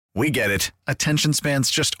We get it. Attention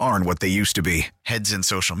spans just aren't what they used to be. Heads in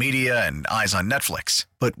social media and eyes on Netflix.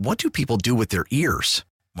 But what do people do with their ears?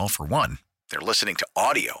 Well, for one, they're listening to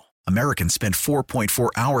audio. Americans spend 4.4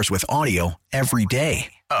 hours with audio every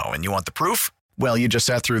day. Oh, and you want the proof? Well, you just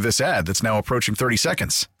sat through this ad that's now approaching 30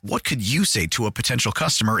 seconds. What could you say to a potential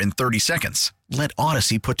customer in 30 seconds? Let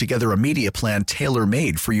Odyssey put together a media plan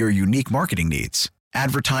tailor-made for your unique marketing needs.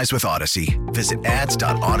 Advertise with Odyssey. Visit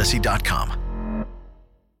ads.odyssey.com.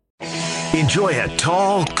 Enjoy a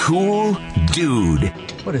tall, cool dude.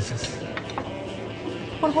 What is this?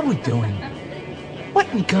 What are we doing? What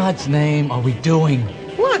in God's name are we doing?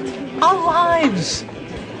 What? Our lives!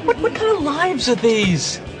 What kind of lives are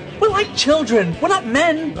these? We're like children. We're not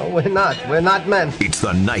men. No, we're not. We're not men. It's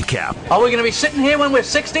the Nightcap. Are we going to be sitting here when we're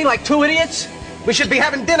 60 like two idiots? We should be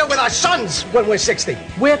having dinner with our sons when we're 60.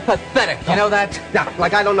 We're pathetic. You know that? Yeah,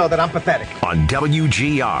 like I don't know that I'm pathetic. On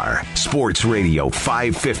WGR, Sports Radio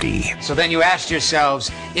 550. So then you asked yourselves,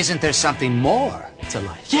 isn't there something more to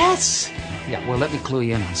life? Yes. Yeah, well, let me clue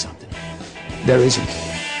you in on something. There isn't.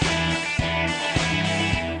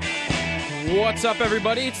 What's up,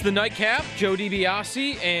 everybody? It's the Nightcap, Joe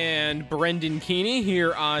DiBiase and Brendan Keeney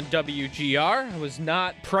here on WGR. I was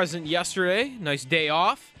not present yesterday. Nice day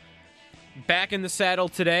off. Back in the saddle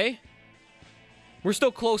today. We're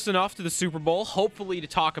still close enough to the Super Bowl, hopefully, to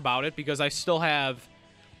talk about it, because I still have,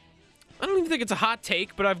 I don't even think it's a hot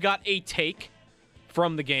take, but I've got a take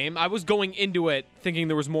from the game. I was going into it thinking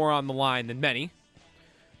there was more on the line than many.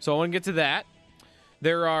 So I want to get to that.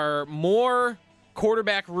 There are more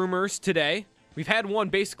quarterback rumors today. We've had one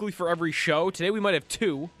basically for every show. Today we might have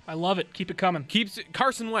two. I love it. Keep it coming.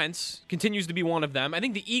 Carson Wentz continues to be one of them. I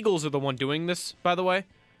think the Eagles are the one doing this, by the way.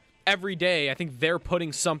 Every day, I think they're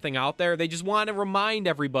putting something out there. They just want to remind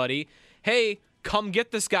everybody, hey, come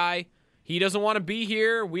get this guy. He doesn't want to be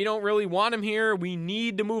here. We don't really want him here. We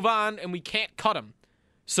need to move on, and we can't cut him.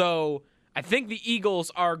 So I think the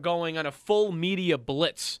Eagles are going on a full media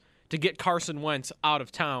blitz to get Carson Wentz out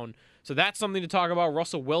of town. So that's something to talk about.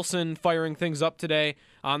 Russell Wilson firing things up today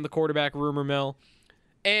on the quarterback rumor mill.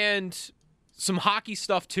 And some hockey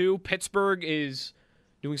stuff, too. Pittsburgh is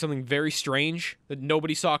doing something very strange that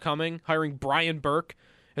nobody saw coming, hiring Brian Burke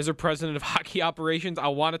as their president of hockey operations. I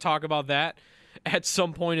want to talk about that at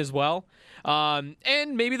some point as well. And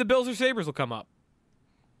maybe the Bills or Sabres will come up.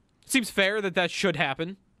 Seems fair that should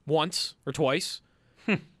happen once or twice.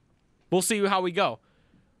 We'll see how we go.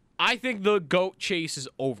 I think the GOAT chase is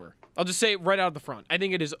over. I'll just say it right out of the front. I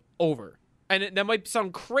think it is over. And that might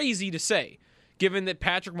sound crazy to say, given that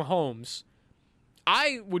Patrick Mahomes,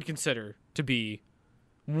 I would consider to be...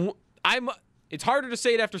 It's harder to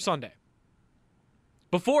say it after Sunday.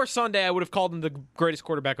 Before Sunday, I would have called him the greatest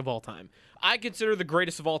quarterback of all time. I consider the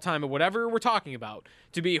greatest of all time at whatever we're talking about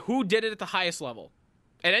to be who did it at the highest level.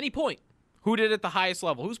 At any point, who did it at the highest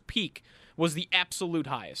level? Whose peak was the absolute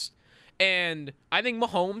highest? And I think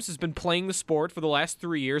Mahomes has been playing the sport for the last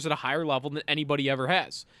 3 years at a higher level than anybody ever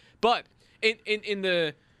has. But in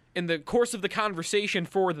the course of the conversation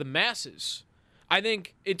for the masses, I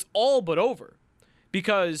think it's all but over.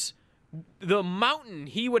 Because the mountain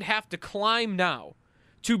he would have to climb now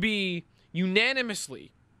to be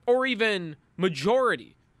unanimously or even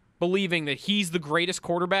majority believing that he's the greatest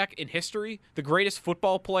quarterback in history, the greatest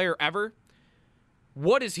football player ever,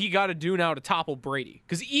 what has he got to do now to topple Brady?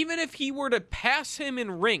 Because even if he were to pass him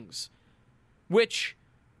in rings, which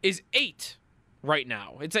is 8 right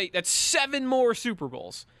now, that's 7 more Super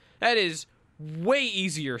Bowls. That is way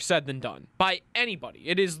easier said than done by anybody.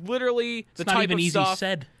 It is literally the type of stuff.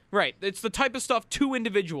 Said. Right. It's the type of stuff 2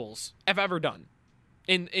 individuals have ever done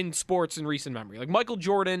in sports in recent memory. Like Michael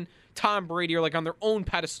Jordan, Tom Brady are like on their own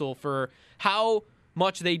pedestal for how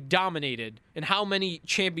much they dominated and how many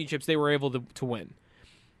championships they were able to win.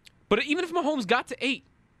 But even if Mahomes got to 8,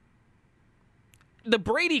 the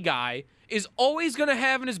Brady guy is always going to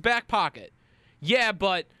have in his back pocket, yeah,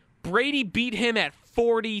 but Brady beat him at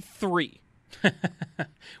 43.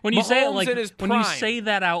 When you Mahomes say it like in his when you prime. say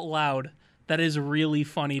that out loud, that is really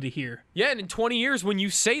funny to hear. Yeah, and in 20 years, when you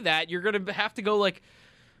say that, you're going to have to go like,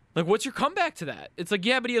 what's your comeback to that? It's like,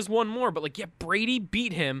 yeah, but he has one more. But yeah, Brady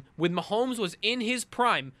beat him when Mahomes was in his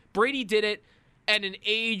prime. Brady did it at an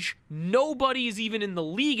age nobody is even in the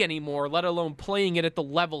league anymore, let alone playing it at the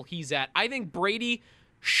level he's at. I think Brady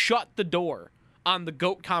shut the door on the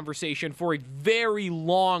GOAT conversation for a very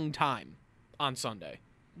long time on Sunday.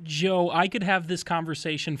 Joe, I could have this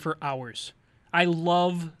conversation for hours. I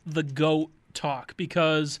love the GOAT talk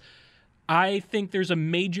because I think there's a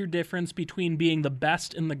major difference between being the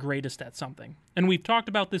best and the greatest at something. And we've talked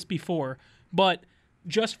about this before, but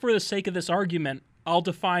just for the sake of this argument, I'll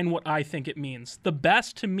define what I think it means. The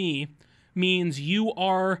best to me means you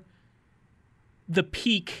are the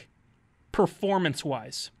peak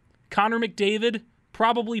performance-wise. Connor McDavid,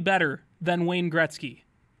 probably better than Wayne Gretzky,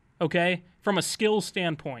 okay, from a skills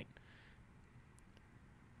standpoint.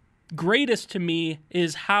 Greatest to me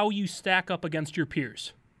is how you stack up against your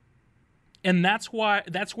peers. And that's where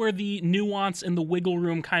the nuance and the wiggle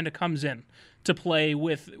room kind of comes in to play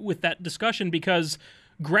with that discussion, because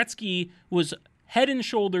Gretzky was head and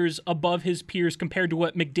shoulders above his peers compared to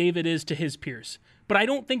what McDavid is to his peers. But I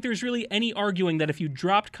don't think there's really any arguing that if you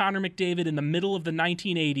dropped Connor McDavid in the middle of the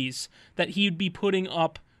 1980s, that he'd be putting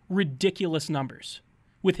up ridiculous numbers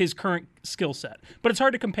with his current skill set. But it's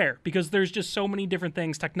hard to compare because there's just so many different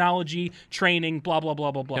things, technology, training, blah, blah,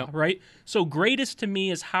 blah, blah, blah, right? So greatest to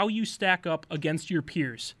me is how you stack up against your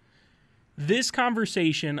peers. This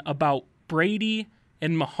conversation about Brady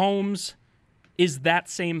and Mahomes is that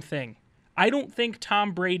same thing. I don't think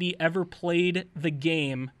Tom Brady ever played the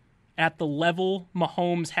game at the level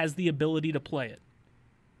Mahomes has the ability to play it.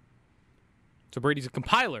 So Brady's a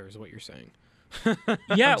compiler is what you're saying.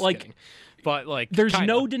 Yeah, like... Kidding. But like, there's kinda.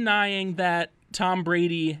 no denying that Tom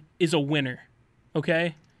Brady is a winner,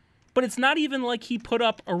 okay? But it's not even like he put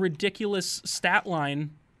up a ridiculous stat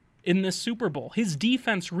line in this Super Bowl. His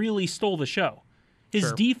defense really stole the show.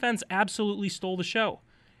 His defense absolutely stole the show.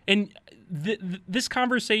 And this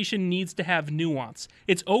conversation needs to have nuance.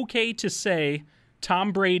 It's okay to say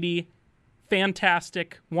Tom Brady,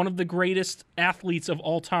 fantastic, one of the greatest athletes of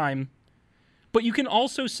all time. But you can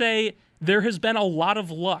also say there has been a lot of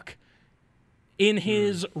luck in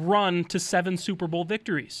his run to 7 Super Bowl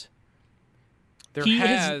victories. He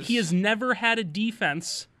has never had a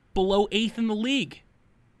defense below 8th in the league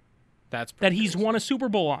that he's won a Super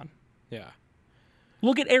Bowl on. Yeah.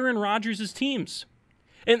 Look at Aaron Rodgers' teams.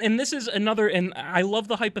 And this is another, and I love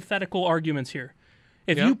the hypothetical arguments here.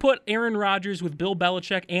 If you put Aaron Rodgers with Bill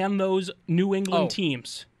Belichick and those New England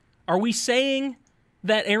teams, are we saying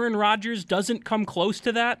that Aaron Rodgers doesn't come close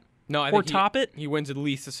to that? No, I or think top it? He wins at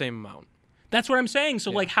least the same amount. That's what I'm saying.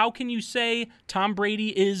 So, like, how can you say Tom Brady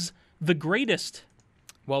is the greatest?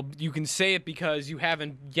 Well, you can say it because you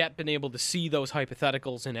haven't yet been able to see those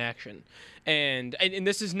hypotheticals in action. And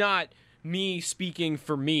this is not me speaking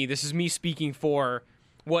for me. This is me speaking for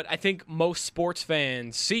what I think most sports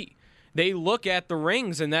fans see. They look at the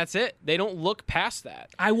rings and that's it. They don't look past that.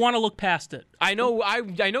 I want to look past it. I know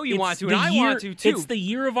you want to, and I want to too. It's the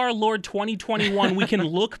year of our Lord 2021. We can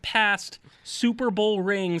look past Super Bowl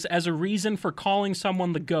rings as a reason for calling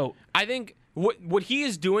someone the GOAT. I think what he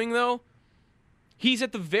is doing, though, he's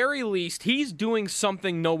at the very least, he's doing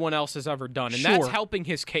something no one else has ever done, and that's helping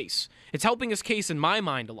his case. It's helping his case in my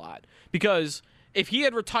mind a lot, because if he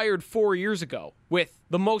had retired 4 years ago with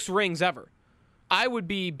the most rings ever, I would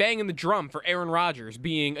be banging the drum for Aaron Rodgers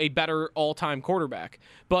being a better all-time quarterback.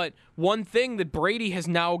 But one thing that Brady has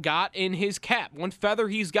now got in his cap, one feather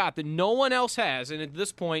he's got that no one else has, and at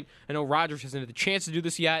this point, I know Rodgers hasn't had the chance to do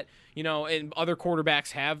this yet, and other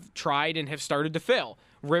quarterbacks have tried and have started to fail.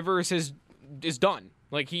 Rivers is done.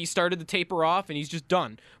 Like, he started to taper off, and he's just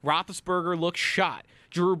done. Roethlisberger looks shot.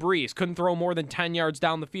 Drew Brees couldn't throw more than 10 yards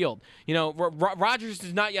down the field. Rodgers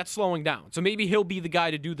is not yet slowing down, so maybe he'll be the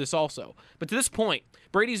guy to do this also. But to this point,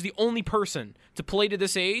 Brady's the only person to play to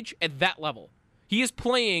this age at that level. He is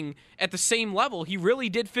playing at the same level he really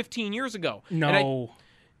did 15 years ago. No.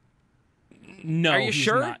 No, are you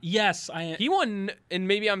sure? Not. Yes, I am. He won, and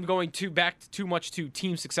maybe I'm going back too much to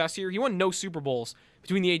team success here. He won no Super Bowls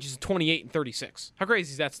between the ages of 28 and 36. How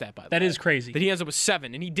crazy is that stat, by the way? That is crazy. That he ends up with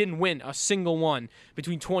 7, and he didn't win a single one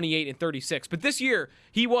between 28 and 36. But this year,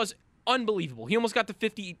 he was unbelievable. He almost got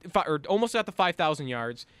to 5,000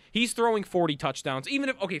 yards. He's throwing 40 touchdowns. Even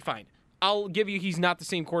if, okay, fine. I'll give you he's not the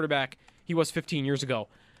same quarterback he was 15 years ago.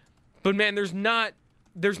 But, man, there's not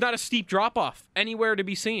a steep drop-off anywhere to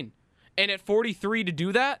be seen. And at 43 to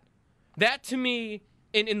do that to me,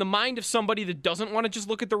 in the mind of somebody that doesn't want to just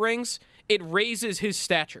look at the rings, it raises his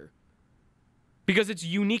stature. Because it's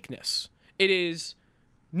uniqueness. It is,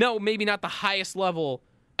 no, maybe not the highest level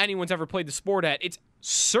anyone's ever played the sport at. It's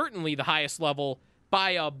certainly the highest level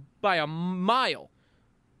by a mile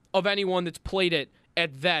of anyone that's played it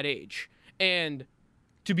at that age. And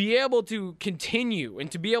to be able to continue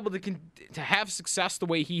and to be able to have success the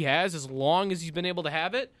way he has, as long as he's been able to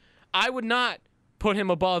have it, I would not put him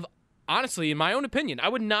above, honestly, in my own opinion, I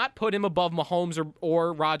would not put him above Mahomes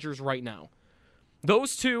or Rodgers right now.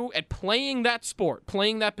 Those two, at playing that sport,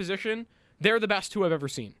 playing that position, they're the best two I've ever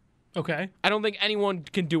seen. Okay. I don't think anyone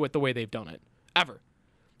can do it the way they've done it, ever.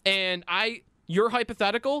 And your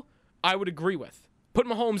hypothetical, I would agree with. Put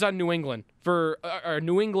Mahomes on New England for a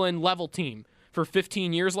New England level team for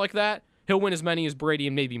 15 years like that, he'll win as many as Brady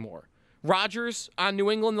and maybe more. Rodgers on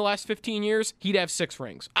New England the last 15 years, he'd have 6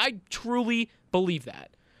 rings. I truly believe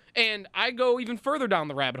that. And I go even further down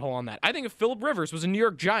the rabbit hole on that. I think if Phillip Rivers was a New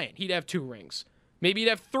York Giant, he'd have 2 rings. Maybe he'd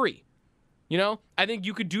have 3. You know, I think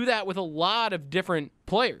you could do that with a lot of different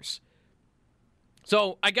players.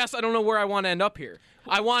 So I guess I don't know where I want to end up here.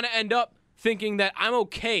 I want to end up thinking that I'm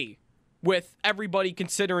okay with everybody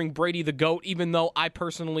considering Brady the GOAT, even though I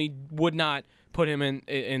personally would not put him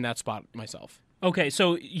in that spot myself. Okay,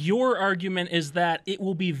 so your argument is that it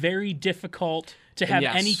will be very difficult to have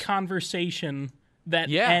any conversation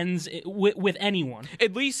that ends with anyone.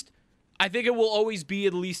 At least, I think it will always be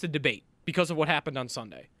at least a debate because of what happened on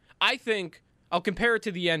Sunday. I think, I'll compare it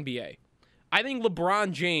to the NBA. I think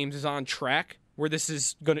LeBron James is on track where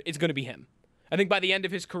it's going to be him. I think by the end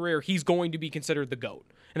of his career, he's going to be considered the GOAT.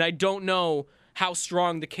 And I don't know how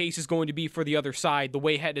strong the case is going to be for the other side, the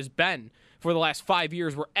way it has been for the last 5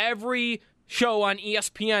 years, where every show on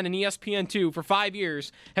ESPN and ESPN2 for 5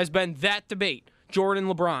 years has been that debate, Jordan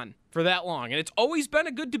LeBron, for that long. And it's always been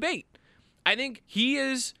a good debate. I think he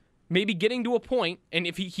is maybe getting to a point, and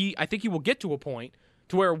if I think he will get to a point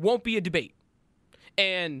to where it won't be a debate.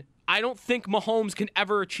 And I don't think Mahomes can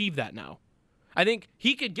ever achieve that now. I think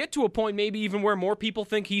he could get to a point maybe even where more people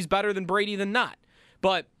think he's better than Brady than not.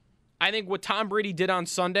 But I think what Tom Brady did on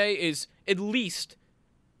Sunday is at least,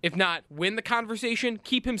 if not win the conversation,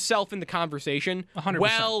 keep himself in the conversation 100%.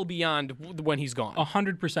 Well beyond when he's gone.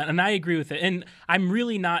 100%. And I agree with it. And I'm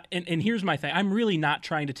really not, and here's my thing, I'm really not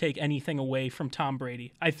trying to take anything away from Tom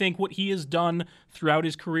Brady. I think what he has done throughout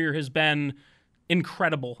his career has been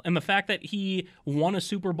incredible. And the fact that he won a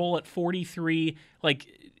Super Bowl at 43, like,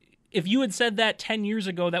 if you had said that 10 years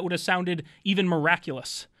ago, that would have sounded even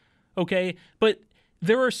miraculous. Okay? But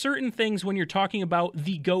there are certain things when you're talking about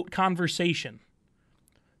the GOAT conversation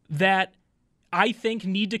that I think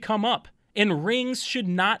need to come up. And rings should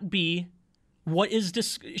not be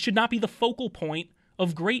should not be the focal point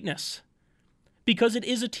of greatness, because it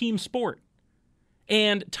is a team sport.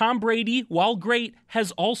 And Tom Brady, while great,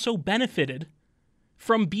 has also benefited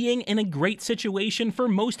from being in a great situation for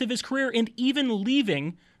most of his career, and even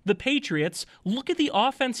leaving the Patriots. Look at the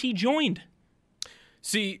offense he joined.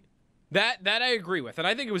 See, that I agree with, and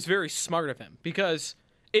I think it was very smart of him, because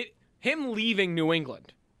him leaving New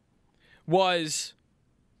England was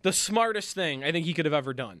the smartest thing I think he could have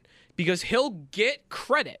ever done, because he'll get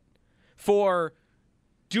credit for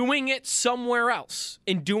doing it somewhere else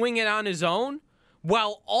and doing it on his own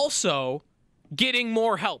while also getting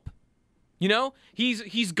more help. You know, he's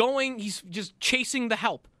just chasing the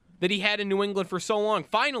help that he had in New England for so long.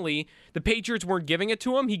 Finally, the Patriots weren't giving it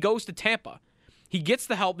to him. He goes to Tampa. He gets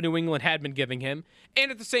the help New England had been giving him, and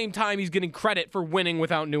at the same time, he's getting credit for winning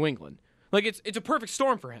without New England. Like, it's a perfect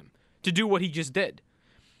storm for him to do what he just did.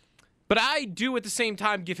 But I do at the same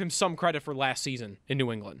time give him some credit for last season in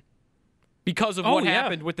New England, because of what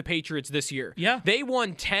happened with the Patriots this year. Yeah. They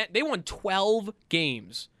won 12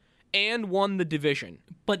 games and won the division.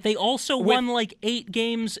 But they also won like 8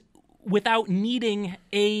 games without needing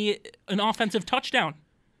an offensive touchdown.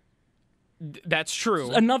 That's true.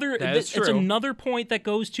 It's another point that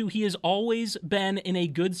goes to he has always been in a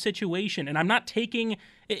good situation. And I'm not taking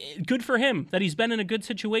good for him that he's been in a good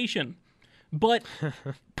situation. But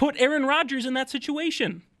put Aaron Rodgers in that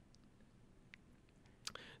situation.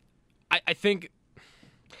 I think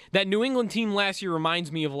that New England team last year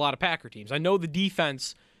reminds me of a lot of Packer teams. I know the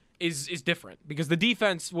defense is different, because the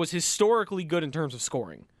defense was historically good in terms of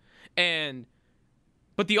scoring.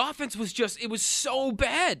 But the offense was it was so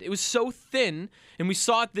bad. It was so thin, and we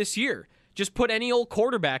saw it this year. Just put any old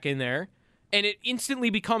quarterback in there, and it instantly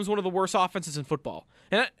becomes one of the worst offenses in football.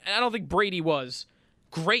 And I don't think Brady was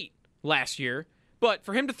great last year, but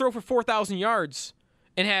for him to throw for 4,000 yards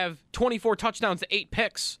and have 24 touchdowns to 8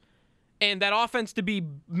 picks, and that offense to be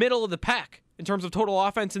middle of the pack in terms of total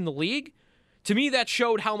offense in the league, to me that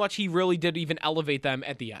showed how much he really did even elevate them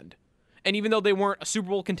at the end. And even though they weren't a Super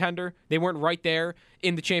Bowl contender, they weren't right there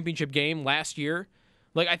in the championship game last year,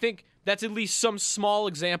 like, I think that's at least some small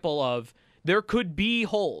example of there could be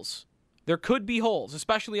holes. There could be holes,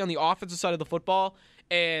 especially on the offensive side of the football,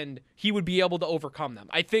 and he would be able to overcome them.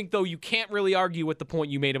 I think, though, you can't really argue with the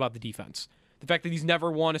point you made about the defense. The fact that he's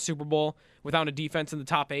never won a Super Bowl without a defense in the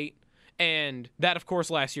top 8. And that, of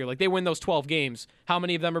course, last year. Like, they win those 12 games. How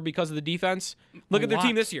many of them are because of the defense? Look at their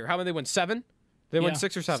team this year. How many they win? 7? They win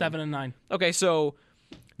 6 or 7? 7 and 9. Okay, so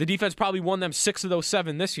the defense probably won them 6 of those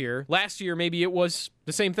 7 this year. Last year, maybe it was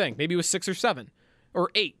the same thing. Maybe it was 6 or 7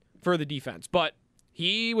 or 8 for the defense. But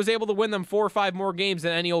he was able to win them 4 or 5 more games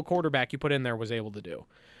than any old quarterback you put in there was able to do.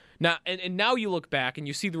 Now, and now you look back and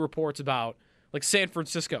you see the reports about like San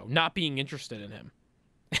Francisco not being interested in him.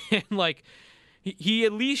 And like he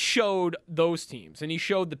at least showed those teams, and he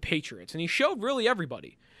showed the Patriots, and he showed really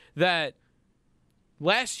everybody that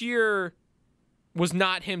last year was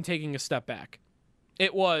not him taking a step back.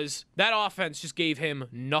 It was that offense just gave him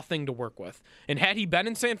nothing to work with. And had he been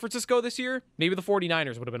in San Francisco this year, maybe the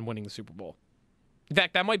 49ers would have been winning the Super Bowl. In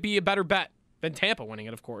fact, that might be a better bet than Tampa winning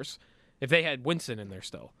it, of course, if they had Winston in there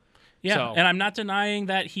still. Yeah, so, and I'm not denying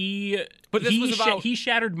that he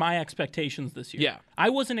shattered my expectations this year. Yeah. I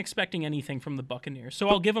wasn't expecting anything from the Buccaneers, so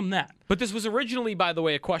I'll give him that. But this was originally, by the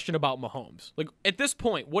way, a question about Mahomes. Like, at this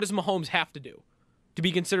point, what does Mahomes have to do to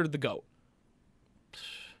be considered the GOAT?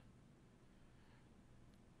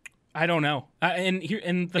 I don't know. I think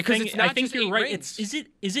you're right. Rings.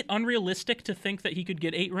 Is it unrealistic to think that he could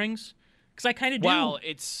get 8 rings? Because I kind of do. Well,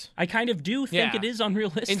 I kind of do think it is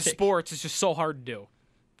unrealistic. In sports, it's just so hard to do.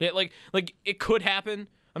 It could happen.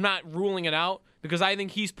 I'm not ruling it out because I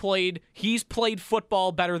think he's played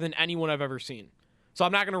football better than anyone I've ever seen. So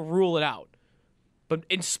I'm not going to rule it out. But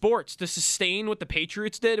in sports, to sustain what the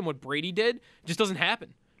Patriots did and what Brady did, it just doesn't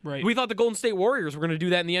happen. Right. We thought the Golden State Warriors were going to do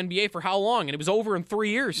that in the NBA for how long, and it was over in 3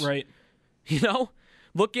 years. Right. You know,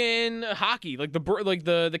 look in hockey, like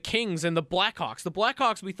the Kings and the Blackhawks. The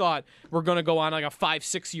Blackhawks we thought were going to go on like a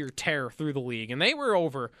 5-6 year tear through the league, and they were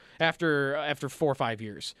over after 4 or 5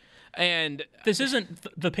 years. And this isn't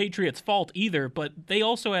the Patriots' fault either, but they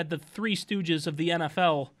also had the 3 stooges of the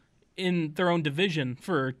NFL in their own division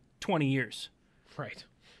for 20 years. Right.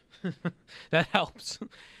 That helps.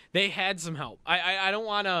 They had some help. I don't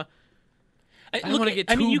want to. I don't want to get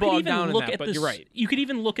too bogged down in that, but you're right. You could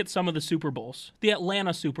even look at some of the Super Bowls. The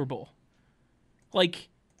Atlanta Super Bowl. Like,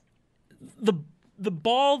 the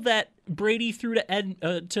ball that Brady threw to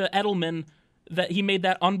Edelman that he made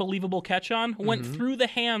that unbelievable catch on went through the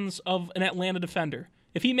hands of an Atlanta defender.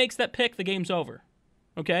 If he makes that pick, the game's over.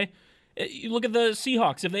 Okay? You look at the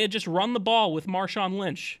Seahawks. If they had just run the ball with Marshawn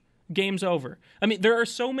Lynch, game's over. I mean, there are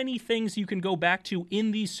so many things you can go back to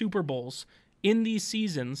in these Super Bowls, in these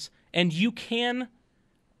seasons, and you can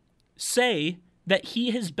say that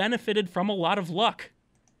he has benefited from a lot of luck.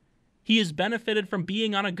 He has benefited from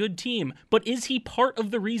being on a good team. But is he part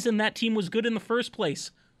of the reason that team was good in the first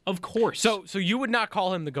place? Of course. So you would not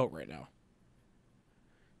call him the GOAT right now?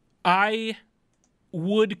 I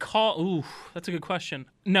would call... Ooh, that's a good question.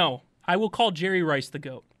 No, I will call Jerry Rice the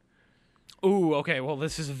GOAT. Ooh, okay. Well,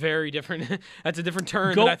 this is very different. That's a different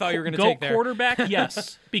turn than I thought you were going to take there. GOAT quarterback,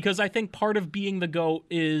 yes, because I think part of being the GOAT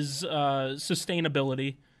is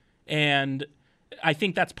sustainability, and I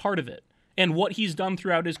think that's part of it. And what he's done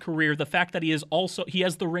throughout his career, the fact that he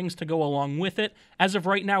has the rings to go along with it. As of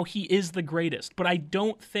right now, he is the greatest. But I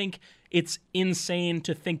don't think it's insane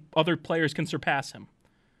to think other players can surpass him.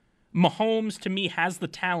 Mahomes, to me, has the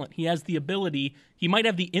talent. He has the ability. He might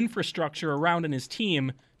have the infrastructure around in his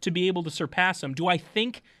team to be able to surpass him. Do I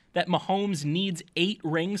think that Mahomes needs 8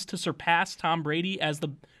 rings to surpass Tom Brady as the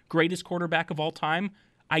greatest quarterback of all time?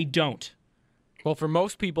 I don't. Well, for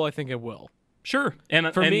most people, I think it will. Sure.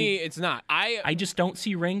 For me, it's not. I just don't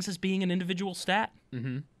see rings as being an individual stat.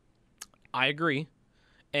 Mm-hmm. I agree.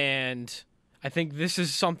 And I think this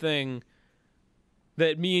is something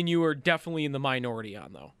that me and you are definitely in the minority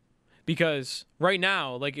on, though. Because right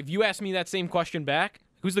now, like, if you ask me that same question back,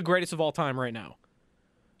 who's the greatest of all time right now?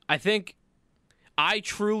 I think I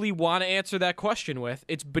truly want to answer that question with,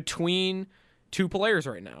 it's between 2 players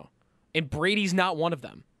right now. And Brady's not one of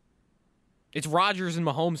them. It's Rodgers and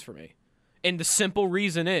Mahomes for me. And the simple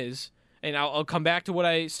reason is, and I'll come back to what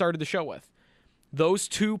I started the show with, those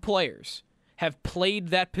 2 players have played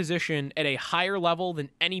that position at a higher level than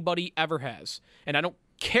anybody ever has. And I don't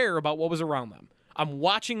care about what was around them. I'm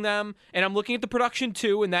watching them, and I'm looking at the production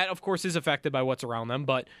too, and that, of course, is affected by what's around them.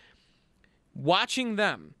 But watching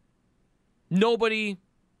them, nobody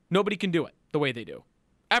can do it the way they do,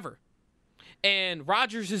 ever. And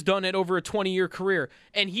Rodgers has done it over a 20-year career,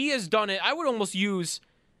 and he has done it, I would almost use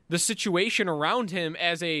the situation around him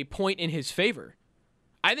as a point in his favor.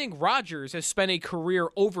 I think Rodgers has spent a career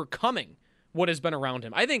overcoming what has been around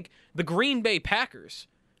him. I think the Green Bay Packers,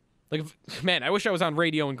 like, man, I wish I was on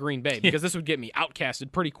radio in Green Bay because this would get me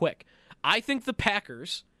outcasted pretty quick. I think the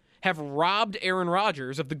Packers have robbed Aaron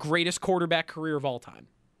Rodgers of the greatest quarterback career of all time.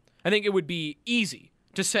 I think it would be easy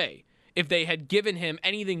to say if they had given him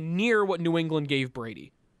anything near what New England gave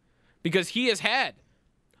Brady. Because he has had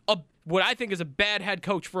what I think is a bad head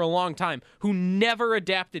coach for a long time who never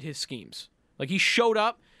adapted his schemes. Like, he showed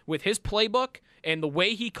up with his playbook and the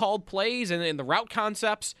way he called plays and the route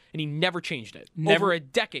concepts, and he never changed it. Over a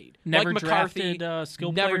decade. Never like McCarthy, drafted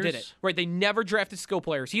skill never players. did it. Right, they never drafted skill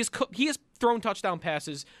players. He has thrown touchdown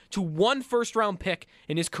passes to one first-round pick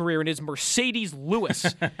in his career, and his Mercedes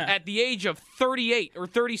Lewis at the age of 38 or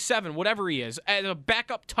 37, whatever he is, as a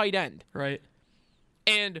backup tight end. Right.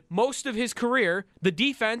 And most of his career, the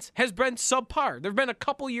defense has been subpar. There have been a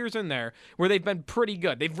couple years in there where they've been pretty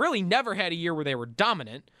good. They've really never had a year where they were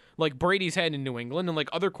dominant, like Brady's had in New England and like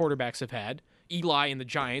other quarterbacks have had. Eli and the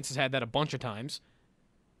Giants has had that a bunch of times.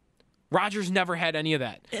 Rodgers never had any of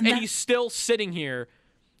that. And he's still sitting here.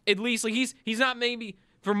 At least like he's not maybe,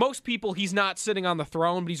 for most people, he's not sitting on the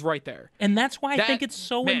throne, but he's right there. And that's why I think it's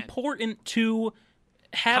so important to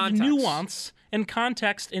have nuance and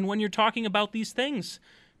context in when you're talking about these things,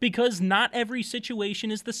 because not every situation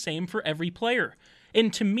is the same for every player.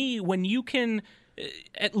 And to me, when you can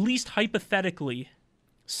at least hypothetically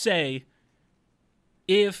say,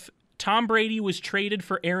 if Tom Brady was traded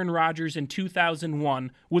for Aaron Rodgers in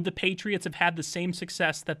 2001, would the Patriots have had the same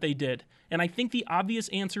success that they did? And I think the obvious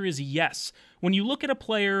answer is yes. When you look at a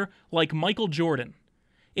player like Michael Jordan,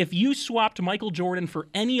 if you swapped Michael Jordan for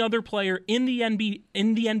any other player in the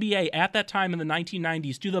NBA at that time in the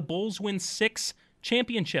 1990s, do the Bulls win 6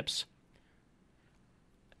 championships?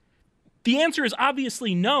 The answer is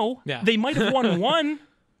obviously no. Yeah. They might have won 1,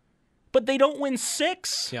 but they don't win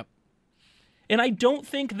 6. Yep. And I don't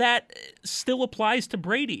think that still applies to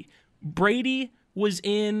Brady. Brady was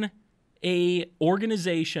in a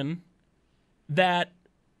organization that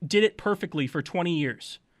did it perfectly for 20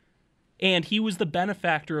 years. And he was the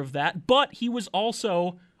benefactor of that, but he was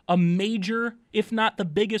also a major, if not the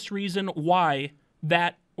biggest reason why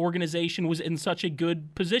that organization was in such a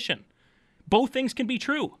good position. Both things can be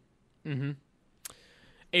true.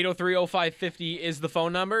 803-0550 is the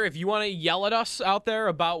phone number. If you want to yell at us out there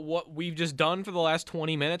about what we've just done for the last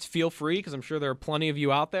 20 minutes, feel free, because I'm sure there are plenty of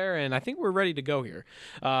you out there, and I think we're ready to go here.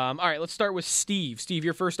 All right, let's start with Steve. Steve,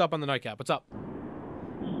 you're first up on the Nightcap. What's up?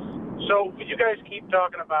 So you guys keep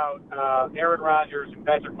talking about Aaron Rodgers and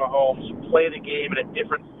Patrick Mahomes play the game at a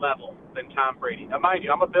different level than Tom Brady. Now, mind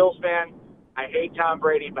you, I'm a Bills fan. I hate Tom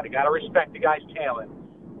Brady, but I got to respect the guy's talent.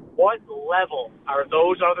 What level are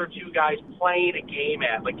those other two guys playing a game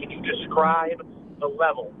at? Like, can you describe the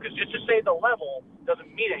level? Because just to say the level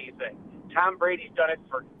doesn't mean anything. Tom Brady's done it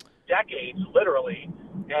for decades, literally,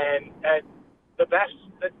 and at the best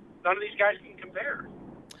that none of these guys can compare.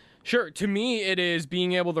 Sure. To me, it is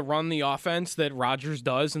being able to run the offense that Rodgers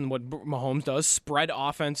does and what Mahomes does, spread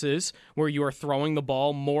offenses where you are throwing the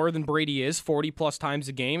ball more than Brady is, 40-plus times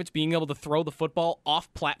a game. It's being able to throw the football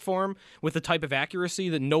off-platform with the type of accuracy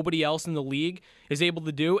that nobody else in the league is able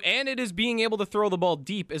to do, and it is being able to throw the ball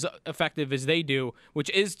deep as effective as they do,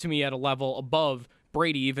 which is, to me, at a level above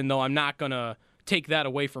Brady, even though I'm not going to take that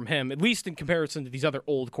away from him, at least in comparison to these other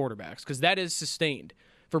old quarterbacks, because that is sustained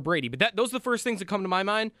for Brady. But those are the first things that come to my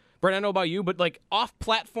mind. Brent, I don't know about you, but like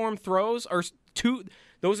off-platform throws are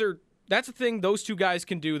that's the thing those two guys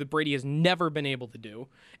can do that Brady has never been able to do.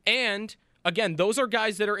 And again, those are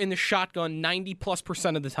guys that are in the shotgun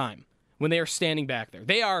 90+% of the time when they are standing back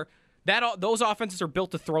there. Those offenses are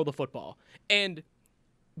built to throw the football. And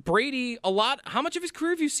Brady, how much of his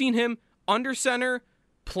career have you seen him under center,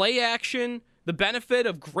 play action, the benefit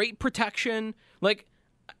of great protection? Like,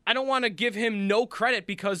 I don't want to give him no credit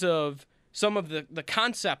because of some of the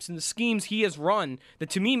concepts and the schemes he has run that,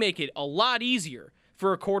 to me, make it a lot easier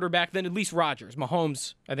for a quarterback than at least Rodgers.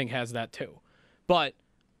 Mahomes, I think, has that too. But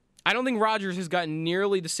I don't think Rodgers has gotten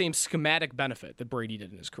nearly the same schematic benefit that Brady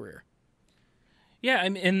did in his career. Yeah, I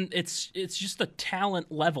mean, and it's just a talent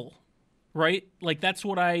level, right? Like, that's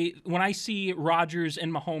what when I see Rodgers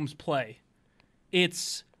and Mahomes play,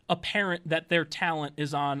 it's apparent that their talent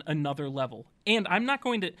is on another level. And I'm not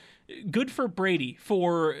going to... Good for Brady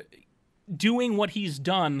for doing what he's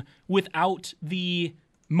done without the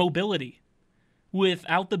mobility,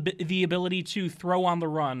 without the ability to throw on the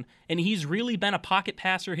run. And he's really been a pocket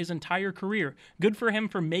passer his entire career. Good for him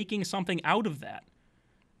for making something out of that.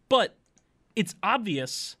 But it's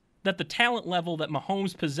obvious that the talent level that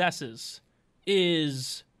Mahomes possesses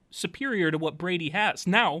is superior to what Brady has.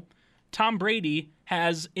 Now, Tom Brady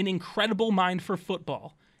has an incredible mind for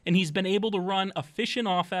football, and he's been able to run efficient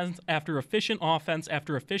offense after efficient offense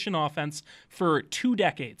after efficient offense for 2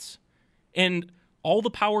 decades. And all the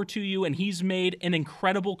power to you, and he's made an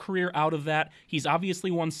incredible career out of that. He's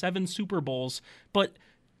obviously won 7 Super Bowls, but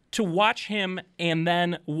to watch him and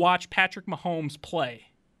then watch Patrick Mahomes play,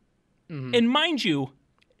 and mind you,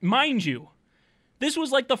 this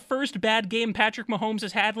was like the first bad game Patrick Mahomes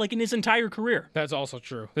has had like in his entire career. That's also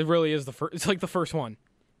true. It really is it's like the first one.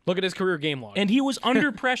 Look at his career game log. And he was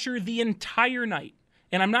under pressure the entire night.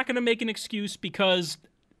 And I'm not going to make an excuse because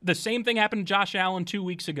the same thing happened to Josh Allen 2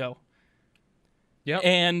 weeks ago. Yep.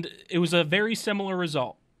 And it was a very similar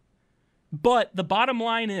result. But the bottom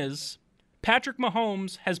line is, Patrick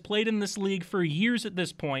Mahomes has played in this league for years at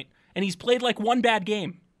this point, and he's played like one bad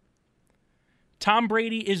game. Tom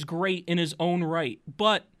Brady is great in his own right,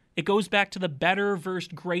 but it goes back to the better versus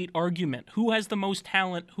great argument. Who has the most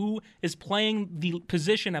talent? Who is playing the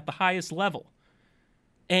position at the highest level?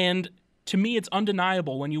 And to me, it's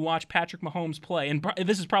undeniable when you watch Patrick Mahomes play. And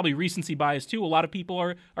this is probably recency bias, too. A lot of people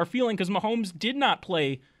are feeling because Mahomes did not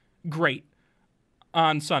play great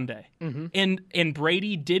on Sunday. Mm-hmm. And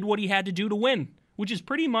Brady did what he had to do to win, which has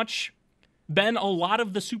pretty much been a lot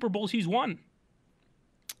of the Super Bowls he's won.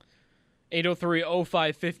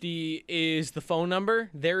 803-0550 is the phone number.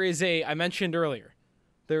 There is I mentioned earlier,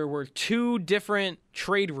 there were 2 different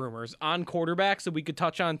trade rumors on quarterbacks that we could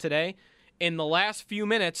touch on today. In the last few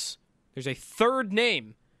minutes, there's a third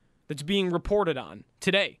name that's being reported on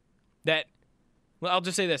today that, well, I'll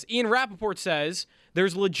just say this. Ian Rappaport says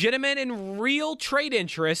there's legitimate and real trade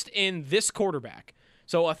interest in this quarterback.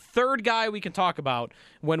 So a third guy we can talk about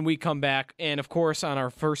when we come back. And, of course, on our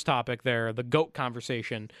first topic there, the GOAT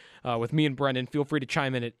conversation with me and Brendan. Feel free to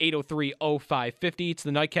chime in at 803-0550. It's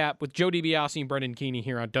the Nightcap with Joe DiBiase and Brendan Keeney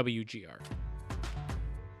here on WGR.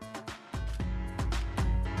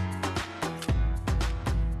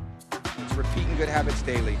 It's repeating good habits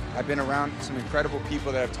daily. I've been around some incredible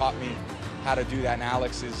people that have taught me how to do that, and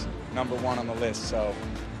Alex is number one on the list. So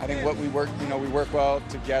I think we work well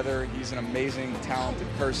together. He's an amazing, talented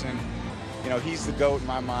person. He's the GOAT in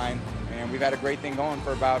my mind, and we've had a great thing going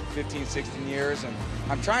for about 15, 16 years, and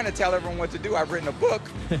I'm trying to tell everyone what to do. I've written a book.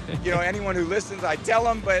 Anyone who listens, I tell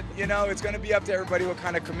them, but, it's going to be up to everybody what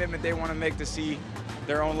kind of commitment they want to make to see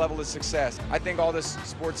their own level of success. I think all this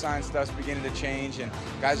sports science stuff's beginning to change, and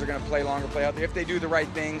guys are going to play longer, play out there. If they do the right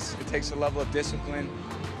things, it takes a level of discipline,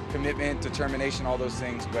 commitment, determination, all those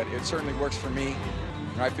things, but it certainly works for me,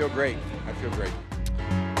 and I feel great.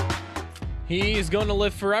 He's going to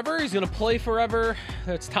live forever. He's going to play forever.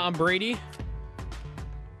 That's Tom Brady.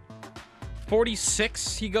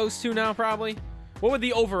 46 he goes to now, probably. What would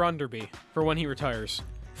the over-under be for when he retires?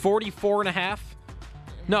 44.5?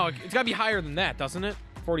 No, it's got to be higher than that, doesn't it?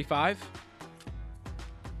 45?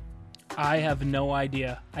 I have no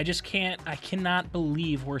idea. I cannot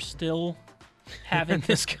believe we're still having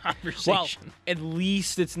this conversation. Well, at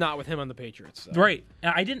least it's not with him on the Patriots. So. Right.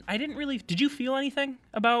 I didn't really. Did you feel anything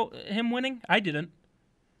about him winning? I didn't.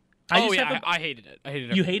 I hated it. I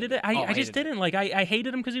hated it. You hated it? I just didn't. Like, I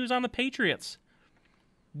hated him because he was on the Patriots.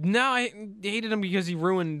 No, I hated him because he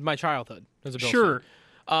ruined my childhood as a Bills fan.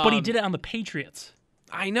 But he did it on the Patriots.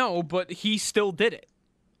 I know, but he still did it.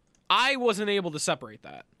 I wasn't able to separate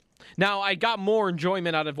that. Now, I got more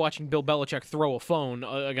enjoyment out of watching Bill Belichick throw a phone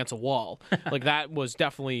against a wall. Like, that was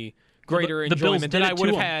definitely greater enjoyment than I would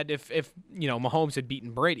have had if Mahomes had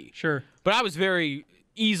beaten Brady. Sure. But I was very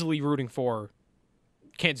easily rooting for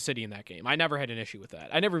Kansas City in that game. I never had an issue with that.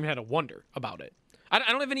 I never even had a wonder about it. I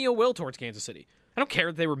don't have any ill will towards Kansas City. I don't care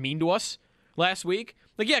that they were mean to us last week.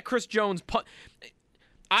 Like, yeah, Chris Jones...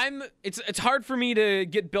 It's hard for me to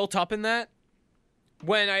get built up in that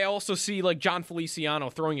when I also see, like, John Feliciano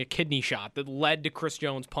throwing a kidney shot that led to Chris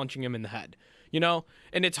Jones punching him in the head,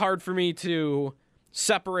 And it's hard for me to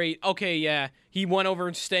separate, okay, yeah, he went over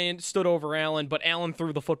and stood over Allen, but Allen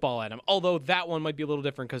threw the football at him. Although that one might be a little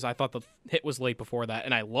different because I thought the hit was late before that,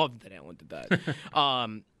 and I loved that Allen did that.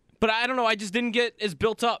 But I don't know, I just didn't get as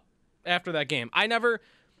built up after that game.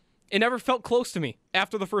 It never felt close to me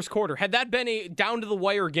after the first quarter. Had that been a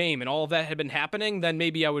down-to-the-wire game and all of that had been happening, then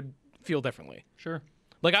maybe I would feel differently. Sure.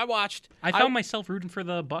 Like, I found myself rooting for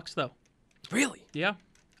the Bucs, though. Really? Yeah.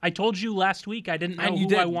 I told you last week I didn't know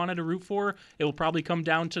who I wanted to root for. It will probably come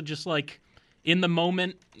down to just, like, in the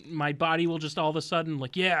moment, my body will just all of a sudden,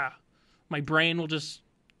 like, yeah. My brain will just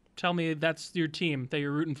tell me that's your team that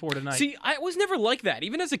you're rooting for tonight. See, I was never like that,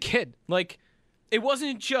 even as a kid. Like... It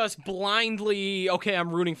wasn't just blindly, okay, I'm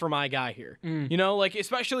rooting for my guy here. Like,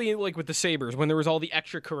 especially like with the Sabres, when there was all the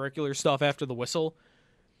extracurricular stuff after the whistle.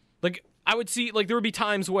 Like, I would see, like, there would be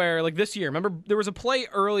times where, like this year, remember, there was a play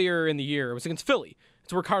earlier in the year, it was against Philly.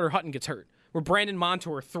 It's where Carter Hutton gets hurt, where Brandon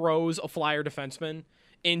Montour throws a Flyer defenseman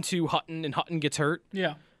into Hutton, and Hutton gets hurt.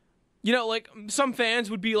 Yeah. Like, some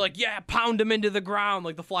fans would be like, yeah, pound him into the ground,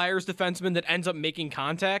 like the Flyers defenseman that ends up making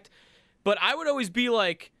contact. But I would always be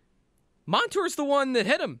like, Montour's the one that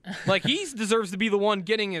hit him. Like, he deserves to be the one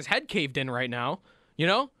getting his head caved in right now,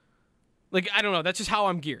 Like, I don't know. That's just how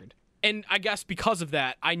I'm geared. And I guess because of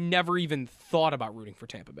that, I never even thought about rooting for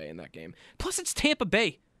Tampa Bay in that game. Plus, it's Tampa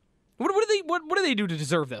Bay. What do they do to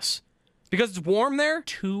deserve this? Because it's warm there?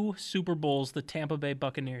 2 Super Bowls, the Tampa Bay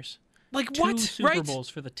Buccaneers. Like Two what? Super Right? Bowls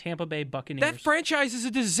for the Tampa Bay Buccaneers. That franchise is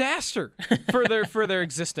a disaster for their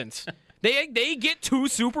existence. They get 2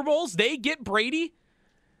 Super Bowls. They get Brady.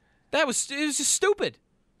 It was just stupid.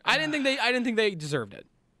 I didn't think they deserved it.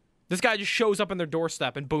 This guy just shows up on their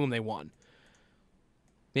doorstep and boom, they won.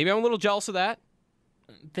 Maybe I'm a little jealous of that.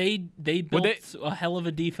 They built a hell of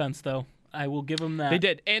a defense, though. I will give them that. They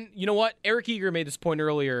did. And you know what? Eric Eager made this point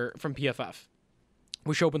earlier from PFF,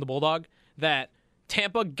 which opened the Bulldog, that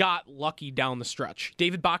Tampa got lucky down the stretch.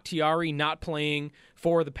 David Bakhtiari not playing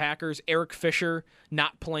for the Packers. Eric Fisher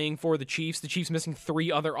not playing for the Chiefs. The Chiefs missing 3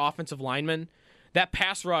 other offensive linemen. That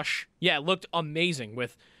pass rush, looked amazing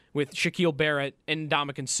with Shaquille Barrett and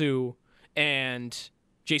Ndamukong Suh and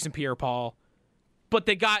Jason Pierre-Paul. But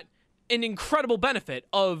they got an incredible benefit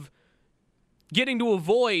of getting to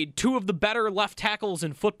avoid 2 of the better left tackles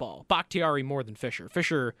in football. Bakhtiari more than Fisher.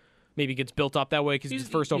 Fisher maybe gets built up that way because he's the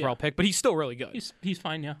first overall pick, but he's still really good. He's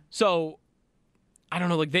fine, yeah. So, I don't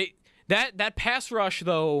know. Like that pass rush,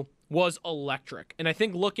 though, was electric. And I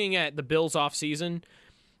think looking at the Bills offseason,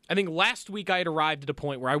 I think last week I had arrived at a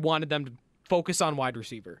point where I wanted them to focus on wide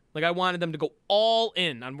receiver. Like, I wanted them to go all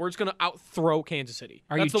in on we're just going to out-throw Kansas City.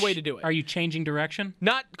 That's the way to do it. Are you changing direction?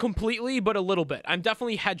 Not completely, but a little bit. I'm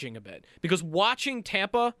definitely hedging a bit. Because watching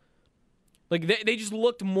Tampa, like, they just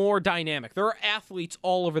looked more dynamic. There are athletes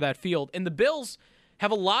all over that field. And the Bills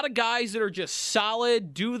have a lot of guys that are just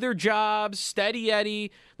solid, do their jobs, steady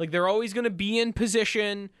Eddie. Like, they're always going to be in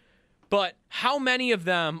position. But how many of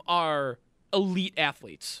them are elite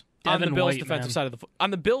athletes? On the Bills' defensive side of the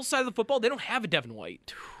on the Bills' side of the football, they don't have a Devin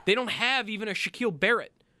White. They don't have even a Shaquille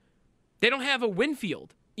Barrett. They don't have a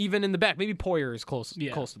Winfield even in the back. Maybe Poyer is close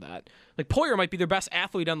to that. Like, Poyer might be their best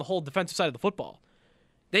athlete on the whole defensive side of the football.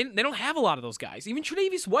 They don't have a lot of those guys. Even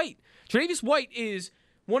Tre'Davious White. Tre'Davious White is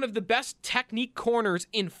one of the best technique corners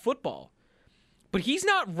in football. But he's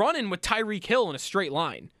not running with Tyreek Hill in a straight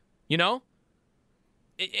line, you know?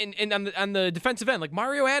 And on the defensive end, like,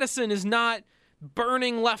 Mario Addison is not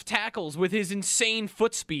burning left tackles with his insane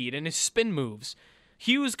foot speed and his spin moves.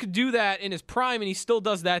 Hughes could do that in his prime, and he still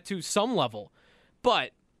does that to some level. But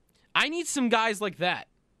I need some guys like that.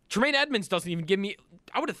 Tremaine Edmonds doesn't even give me...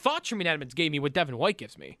 I would have thought Tremaine Edmonds gave me what Devin White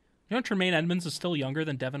gives me. You know Tremaine Edmonds is still younger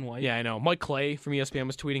than Devin White? Yeah, I know. Mike Clay from ESPN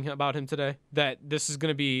was tweeting about him today, that this is going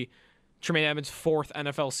to be Tremaine Edmonds' 4th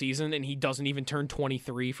NFL season, and he doesn't even turn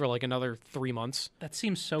 23 for like another 3 months. That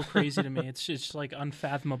seems so crazy to me. It's just like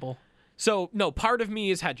unfathomable. So, no, part of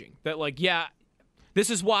me is hedging. That, like, yeah,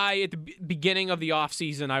 this is why at the beginning of the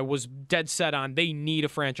offseason I was dead set on they need a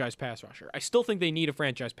franchise pass rusher. I still think they need a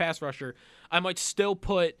franchise pass rusher. I might still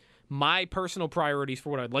put my personal priorities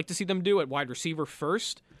for what I'd like to see them do at wide receiver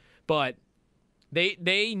first, but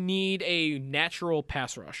they need a natural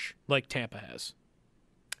pass rush like Tampa has.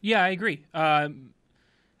 Yeah, I agree.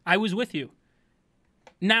 I was with you.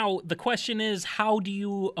 Now, the question is, how do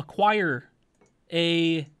you acquire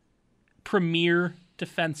a premier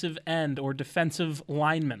defensive end or defensive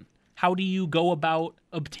lineman? How do you go about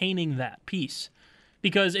obtaining that piece?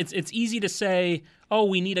 Because it's easy to say, oh,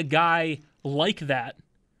 we need a guy like that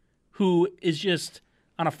who is just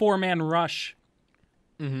on a 4-man rush,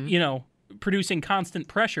 producing constant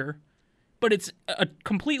pressure. But it's a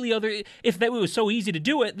completely other... If that was so easy to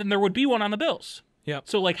do it, then there would be one on the Bills. Yeah.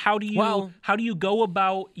 So, like, how do you go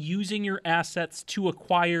about using your assets to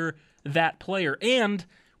acquire that player? And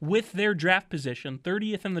with their draft position,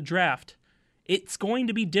 30th in the draft, it's going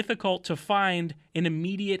to be difficult to find an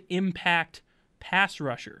immediate impact pass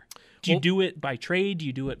rusher. Do you do it by trade? Do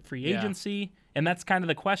you do it free agency? Yeah. And that's kind of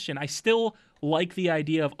the question. I still like the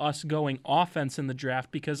idea of us going offense in the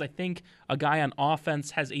draft because I think a guy on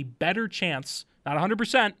offense has a better chance, not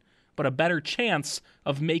 100%, but a better chance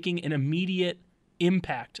of making an immediate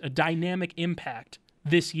impact, a dynamic impact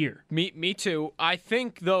this year. Me too. I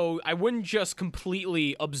think, though, I wouldn't just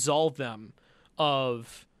completely absolve them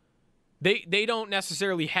of... They don't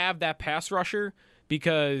necessarily have that pass rusher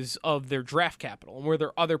because of their draft capital and where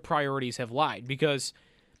their other priorities have lied, because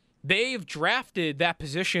they've drafted that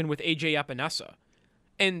position with A.J. Epinesa,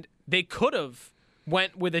 and they could have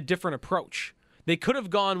went with a different approach. They could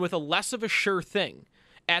have gone with a less of a sure thing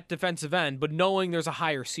at defensive end, but knowing there's a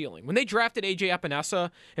higher ceiling. When they drafted A.J.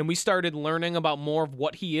 Epinesa and we started learning about more of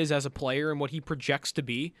what he is as a player and what he projects to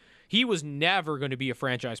be, he was never going to be a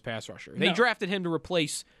franchise pass rusher. They drafted him to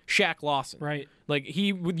replace Shaq Lawson. Right. Like,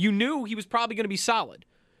 you knew he was probably going to be solid,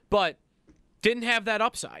 but didn't have that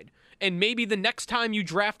upside. And maybe the next time you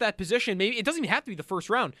draft that position, maybe it doesn't even have to be the first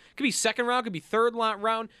round. It could be second round, it could be third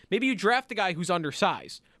round. Maybe you draft a guy who's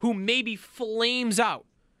undersized, who maybe flames out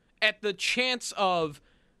at the chance of,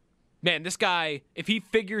 man, this guy, if he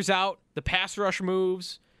figures out the pass rush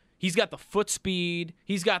moves, He's got the foot speed.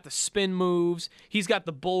 He's got the spin moves. He's got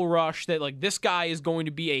the bull rush. That like this guy is going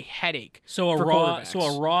to be a headache. So for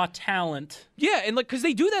a raw talent. Yeah, and like because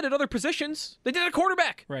they do that at other positions. They did it at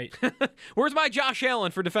quarterback. Right. Where's my Josh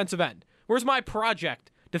Allen for defensive end? Where's my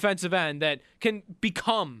project defensive end that can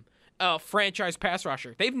become a franchise pass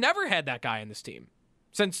rusher? They've never had that guy on this team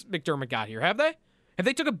since McDermott got here, have they? Have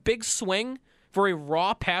they took a big swing for a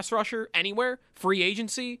raw pass rusher anywhere? Free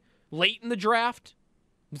agency, late in the draft.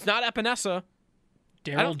 It's not Epinesa.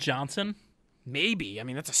 Daryl Johnson? Maybe. I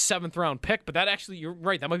mean, that's a 7th round pick, but that actually, you're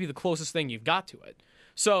right. That might be the closest thing you've got to it.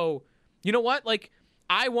 So, you know what? Like,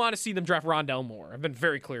 I want to see them draft Rondell Moore. I've been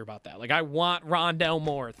very clear about that. Like, I want Rondell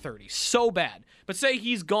Moore at 30 so bad. But say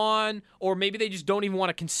he's gone, or maybe they just don't even want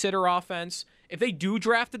to consider offense. If they do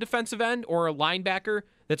draft a defensive end or a linebacker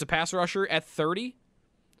that's a pass rusher at 30,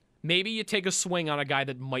 maybe you take a swing on a guy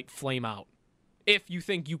that might flame out if you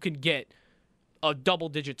think you can get a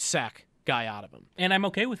double-digit sack guy out of him. And I'm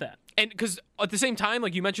okay with that. And because at the same time,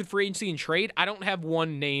 like you mentioned free agency and trade, I don't have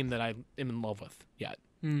one name that I am in love with yet.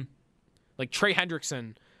 Like Trey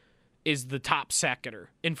Hendrickson is the top sack getter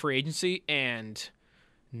in free agency, and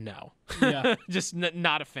no. Yeah. Just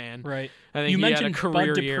not a fan. Right. I think you he mentioned had a career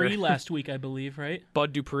Bud Dupree year. last week, I believe, right?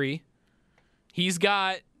 Bud Dupree. He's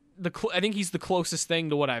got I think he's the closest thing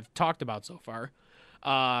to what I've talked about so far.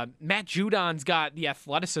 Matt Judon's got the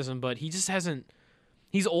athleticism, but he just hasn't.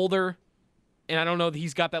 He's older, and I don't know that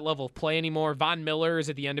he's got that level of play anymore. Von Miller is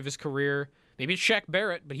at the end of his career. Maybe it's Shaq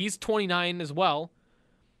Barrett, but he's 29 as well.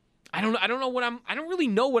 I don't really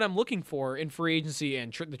know what I'm looking for in free agency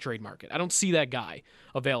and the trade market. I don't see that guy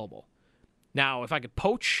available. Now, if I could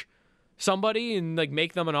poach somebody and like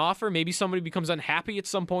make them an offer, maybe somebody becomes unhappy at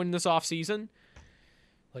some point in this offseason.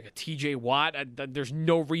 Like a TJ Watt, there's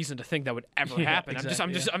no reason to think that would ever happen.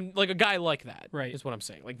 Exactly, I'm like a guy like that. Right. Is what I'm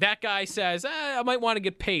saying. Like that guy says, I might want to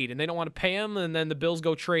get paid, and they don't want to pay him, and then the Bills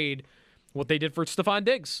go trade what they did for Stephon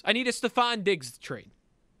Diggs. I need a Stephon Diggs trade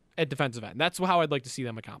at defensive end. That's how I'd like to see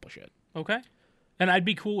them accomplish it. Okay. And I'd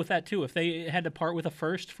be cool with that too. If they had to part with a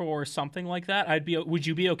first for something like that, would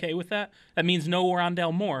you be okay with that? That means no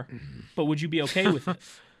Rondell Moore, but would you be okay with it?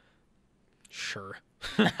 Sure.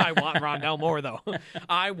 I want Rondell Moore, though.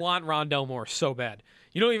 I want Rondell Moore so bad.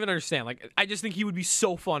 You don't even understand. Like, I just think he would be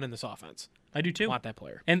so fun in this offense. I do too. I want that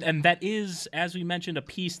player. And that is, as we mentioned, a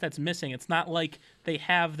piece that's missing. It's not like they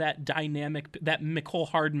have that dynamic, that Mecole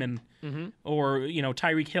Hardman or,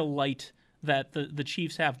 Tyreek Hill light that the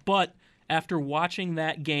Chiefs have. But after watching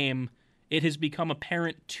that game, it has become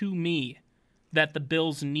apparent to me that the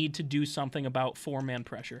Bills need to do something about 4-man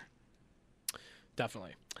pressure.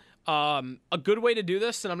 Definitely. A good way to do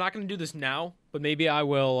this, and I'm not going to do this now, but maybe I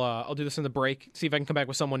will. I'll do this in the break. See if I can come back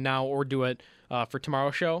with someone now, or do it for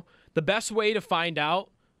tomorrow's show. The best way to find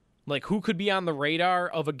out, like who could be on the radar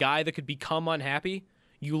of a guy that could become unhappy,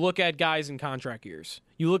 you look at guys in contract years.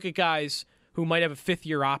 You look at guys who might have a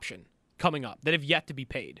 5th-year option coming up that have yet to be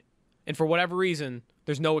paid, and for whatever reason,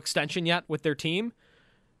 there's no extension yet with their team.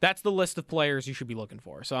 That's the list of players you should be looking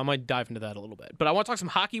for. So I might dive into that a little bit. But I want to talk some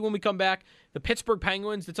hockey when we come back. The Pittsburgh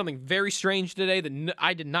Penguins did something very strange today that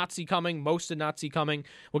I did not see coming. Most did not see coming.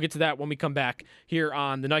 We'll get to that when we come back here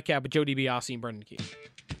on the Nightcap with Joe DiBiase and Brendan Key.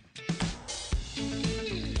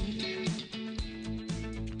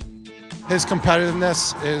 His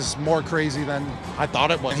competitiveness is more crazy than I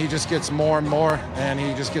thought it was. He just gets more and more, and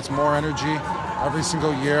he just gets more energy. Every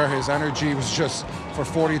single year, his energy was just, for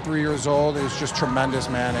 43 years old, it was just tremendous,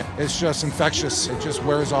 man. It's just infectious. It just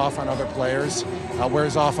wears off on other players,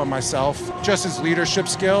 wears off on myself. Just his leadership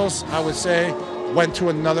skills, I would say, went to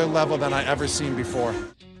another level than I ever seen before.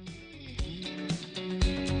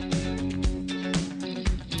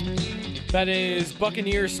 That is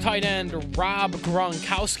Buccaneers tight end Rob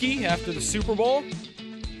Gronkowski after the Super Bowl.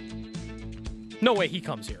 No way he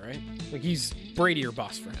comes here, right? Like, he's Brady or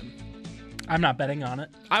bust for him. I'm not betting on it.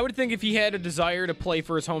 I would think if he had a desire to play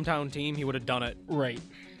for his hometown team, he would have done it right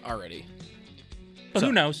already. But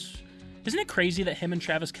who knows? Isn't it crazy that him and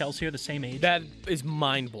Travis Kelce are the same age? That is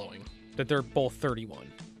mind-blowing, that they're both 31.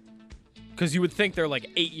 Because you would think they're like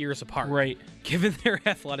 8 years apart. Right. Given their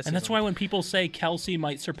athleticism. And that's why when people say Kelce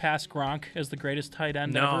might surpass Gronk as the greatest tight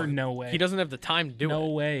end ever, no way. He doesn't have the time to do it. No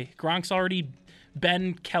way. Gronk's already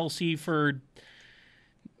been Kelce for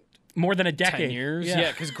more than a decade. 10 years?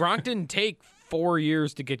 Yeah, because Gronk didn't take 4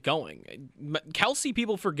 years to get going. Kelce,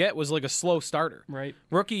 people forget, was like a slow starter. Right.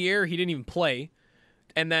 Rookie year, he didn't even play.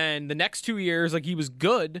 And then the next 2 years, like, he was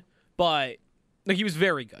good, but like, he was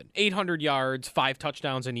very good. 800 yards, 5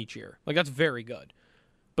 touchdowns in each year. Like, that's very good.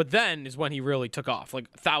 But then is when he really took off. Like,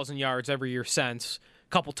 1,000 yards every year since. A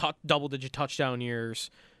couple double-digit touchdown years.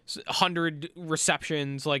 100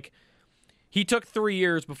 receptions. Like, he took 3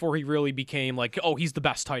 years before he really became like, oh, he's the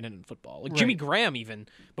best tight end in football. Like Jimmy Graham, even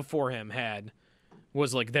before him,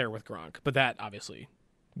 was like there with Gronk, but that obviously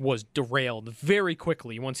was derailed very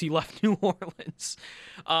quickly once he left New Orleans.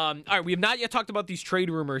 All right, we have not yet talked about these trade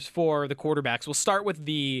rumors for the quarterbacks. We'll start with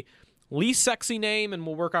the least sexy name, and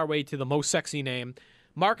we'll work our way to the most sexy name.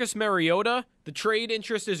 Marcus Mariota, the trade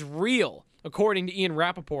interest is real, according to Ian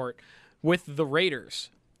Rappaport, with the Raiders.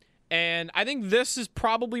 And I think this is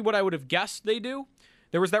probably what I would have guessed they do.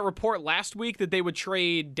 There was that report last week that they would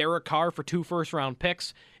trade Derek Carr for 2 first-round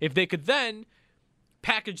picks if they could then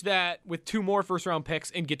package that with 2 more first-round picks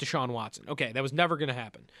and get Deshaun Watson. Okay, that was never going to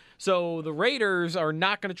happen. So the Raiders are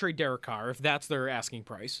not going to trade Derek Carr if that's their asking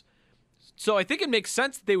price. So I think it makes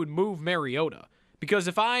sense that they would move Mariota, because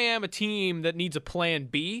if I am a team that needs a plan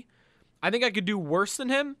B, I think I could do worse than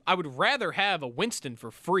him. I would rather have a Winston for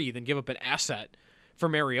free than give up an asset for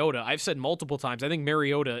Mariota. I've said multiple times, I think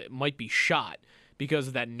Mariota might be shot because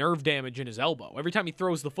of that nerve damage in his elbow. Every time he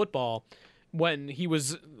throws the football, when he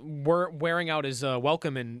was wearing out his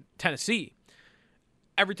welcome in Tennessee,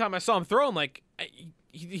 every time I saw him throw, I'm like,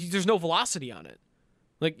 there's no velocity on it.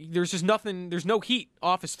 Like, there's just nothing, there's no heat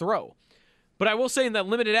off his throw. But I will say in that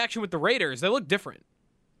limited action with the Raiders, they look different.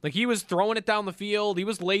 Like, he was throwing it down the field. He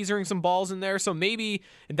was lasering some balls in there. So maybe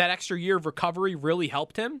that extra year of recovery really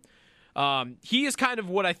helped him. He is kind of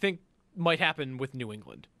what I think might happen with New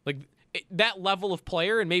England. Like, that level of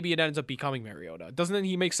player, and maybe it ends up becoming Mariota. Doesn't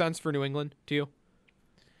he make sense for New England to you?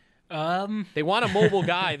 They want a mobile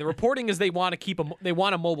guy. The reporting is they want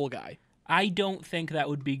a mobile guy. I don't think that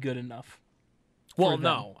would be good enough. Well,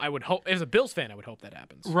 no. I would hope, as a Bills fan, I would hope that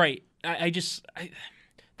happens. Right.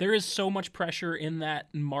 There is so much pressure in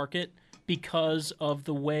that market because of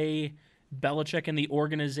the way Belichick and the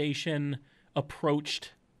organization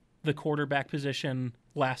approached the quarterback position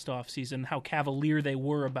last offseason, how cavalier they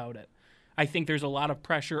were about it. I think there's a lot of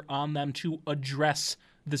pressure on them to address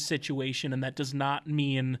the situation, and that does not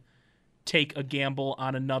mean take a gamble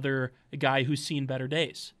on another guy who's seen better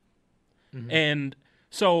days. Mm-hmm. And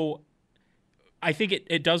so I think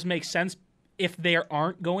it does make sense if they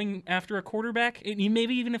aren't going after a quarterback,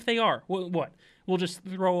 maybe even if they are. What? We'll just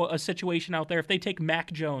throw a situation out there. If they take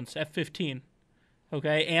Mac Jones at 15,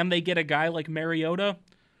 okay, and they get a guy like Mariota,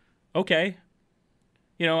 okay.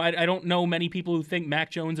 You know, I don't know many people who think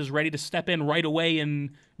Mac Jones is ready to step in right away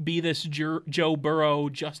and be this Joe Burrow,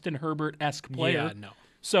 Justin Herbert-esque player. Yeah, no.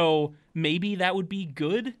 So maybe that would be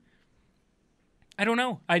good. I don't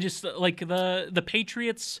know. I just, like, the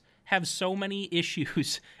Patriots have so many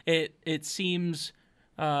issues. It seems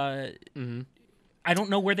I don't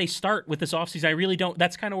know where they start with this offseason. I really don't.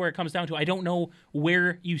 That's kind of where it comes down to. I don't know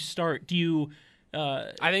where you start. Do you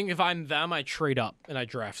I think if I'm them, I trade up and I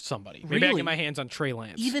draft somebody. Maybe I get my hands on Trey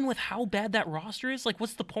Lance. Even with how bad that roster is? Like,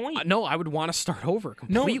 what's the point? No, I would want to start over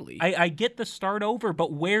completely. No, I get the start over,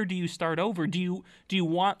 but where do you start over? Do you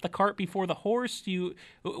want the cart before the horse?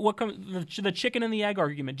 What comes the chicken and the egg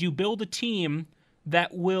argument? Do you build a team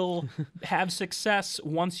that will have success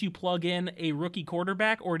once you plug in a rookie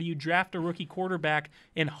quarterback, or do you draft a rookie quarterback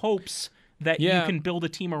in hopes that you can build a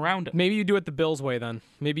team around him? Maybe you do it the Bills way then.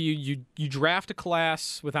 Maybe you draft a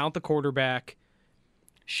class without the quarterback.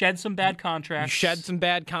 Shed some bad contracts.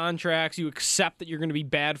 You accept that you're going to be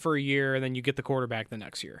bad for a year, and then you get the quarterback the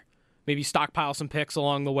next year. Maybe stockpile some picks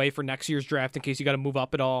along the way for next year's draft in case you got to move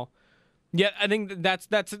up at all. Yeah, I think that's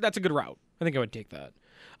a good route. I think I would take that.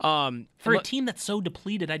 For a team that's so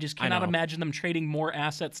depleted, I just cannot imagine them trading more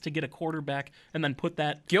assets to get a quarterback and then put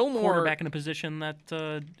that quarterback in a position that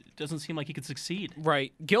doesn't seem like he could succeed.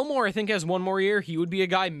 Right. Gilmore, I think, has one more year. He would be a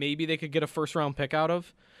guy maybe they could get a first-round pick out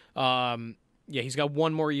of. He's got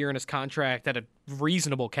one more year in his contract at a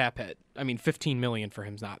reasonable cap hit. I mean, $15 million for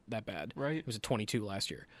him's not that bad. Right. It was at 22 last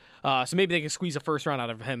year. So maybe they can squeeze a first round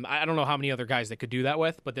out of him. I don't know how many other guys they could do that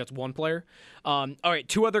with, but that's one player. All right,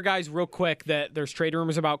 2 other guys real quick that there's trade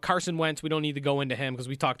rumors about. Carson Wentz, we don't need to go into him because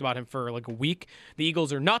we talked about him for like a week. The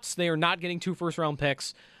Eagles are nuts. They are not getting 2 first-round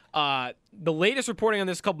picks. The latest reporting on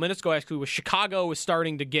this a couple minutes ago actually was Chicago is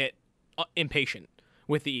starting to get impatient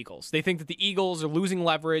with the Eagles. They think that the Eagles are losing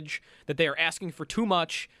leverage, that they are asking for too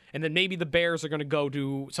much, and then maybe the Bears are going to go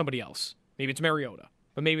to somebody else. Maybe it's Mariota,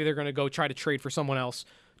 but maybe they're going to go try to trade for someone else,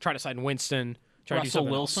 try to sign Winston, try to do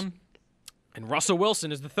something Wilson. Else. And Russell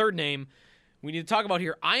Wilson is the third name we need to talk about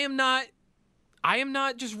here. I am not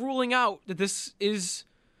just ruling out that this is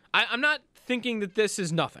I'm not thinking that this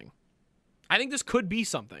is nothing. I think this could be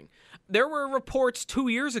something. There were reports 2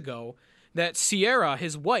 years ago that Sierra,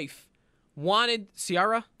 his wife, wanted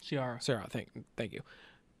Ciara, thank you,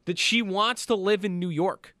 that she wants to live in New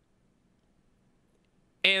York.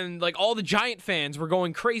 And like all the Giant fans were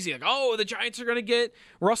going crazy, like, oh, the Giants are going to get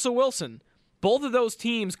Russell Wilson. Both of those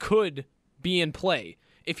teams could be in play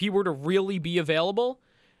if he were to really be available.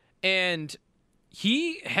 And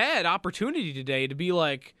he had opportunity today to be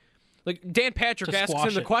like Dan Patrick asks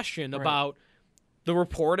him the question about the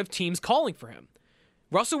report of teams calling for him.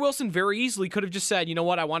 Russell Wilson very easily could have just said, you know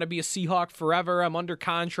what, I want to be a Seahawk forever. I'm under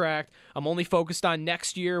contract. I'm only focused on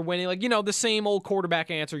next year winning. Like, the same old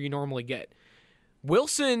quarterback answer you normally get.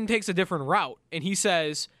 Wilson takes a different route, and he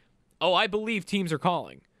says, oh, I believe teams are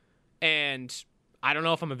calling. And I don't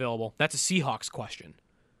know if I'm available. That's a Seahawks question.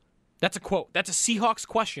 That's a quote. That's a Seahawks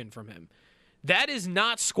question from him. That is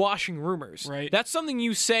not squashing rumors. Right. That's something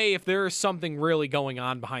you say if there is something really going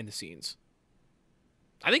on behind the scenes.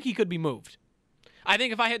 I think he could be moved. I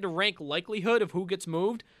think if I had to rank likelihood of who gets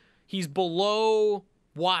moved, he's below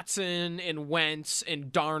Watson and Wentz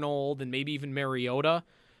and Darnold and maybe even Mariota,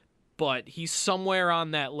 but he's somewhere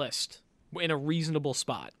on that list in a reasonable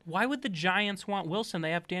spot. Why would the Giants want Wilson?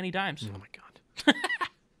 They have Danny Dimes. Oh, my God.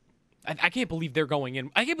 I can't believe they're going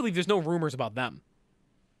in. I can't believe there's no rumors about them.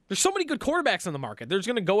 There's so many good quarterbacks on the market. There's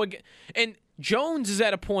going to go again. And Jones is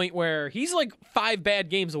at a point where he's like 5 bad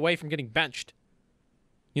games away from getting benched.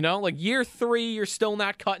 Like year 3, you're still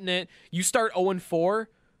not cutting it. You start 0-4,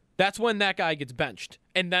 that's when that guy gets benched.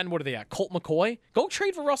 And then what are they at? Colt McCoy? Go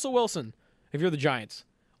trade for Russell Wilson if you're the Giants.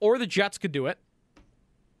 Or the Jets could do it.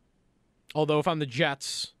 Although if I'm the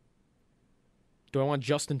Jets, do I want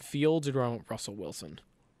Justin Fields or do I want Russell Wilson?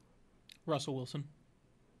 Russell Wilson.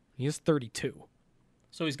 He is 32.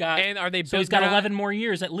 So he's got. And are they? So he's got 11 more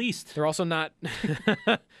years at least. They're also not.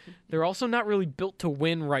 They're also not really built to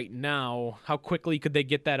win right now. How quickly could they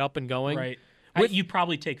get that up and going? Right. You'd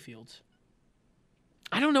probably take Fields.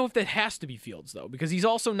 I don't know if that has to be Fields though, because he's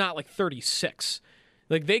also not like 36.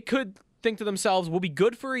 Like they could think to themselves, "We'll be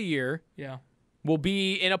good for a year. Yeah. We'll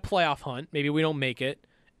be in a playoff hunt. Maybe we don't make it,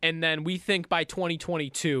 and then we think by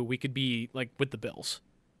 2022 we could be like with the Bills."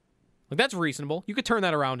 Like that's reasonable. You could turn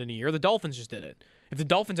that around in a year. The Dolphins just did it. If the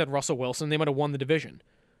Dolphins had Russell Wilson, they might have won the division.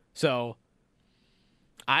 So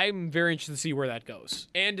I'm very interested to see where that goes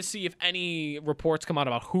and to see if any reports come out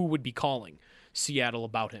about who would be calling Seattle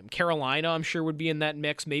about him. Carolina, I'm sure, would be in that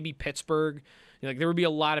mix. Maybe Pittsburgh. There would be a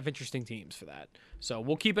lot of interesting teams for that. So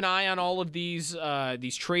we'll keep an eye on all of these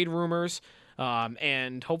trade rumors,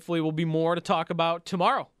 and hopefully we'll be more to talk about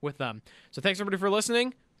tomorrow with them. So thanks, everybody, for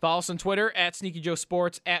listening. Follow us on Twitter, at Sneaky Joe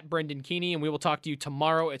Sports, at Brendan Keeney, and we will talk to you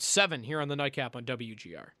tomorrow at 7 here on the Nightcap on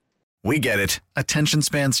WGR. We get it. Attention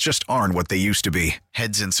spans just aren't what they used to be.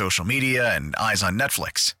 Heads in social media and eyes on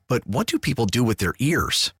Netflix. But what do people do with their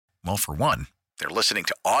ears? Well, for one, they're listening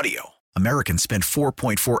to audio. Americans spend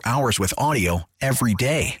 4.4 hours with audio every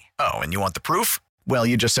day. Oh, and you want the proof? Well,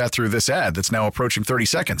 you just sat through this ad that's now approaching 30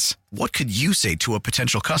 seconds. What could you say to a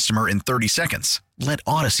potential customer in 30 seconds? Let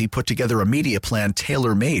Odyssey put together a media plan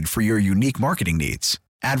tailor-made for your unique marketing needs.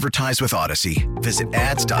 Advertise with Odyssey. Visit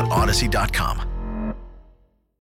ads.odyssey.com.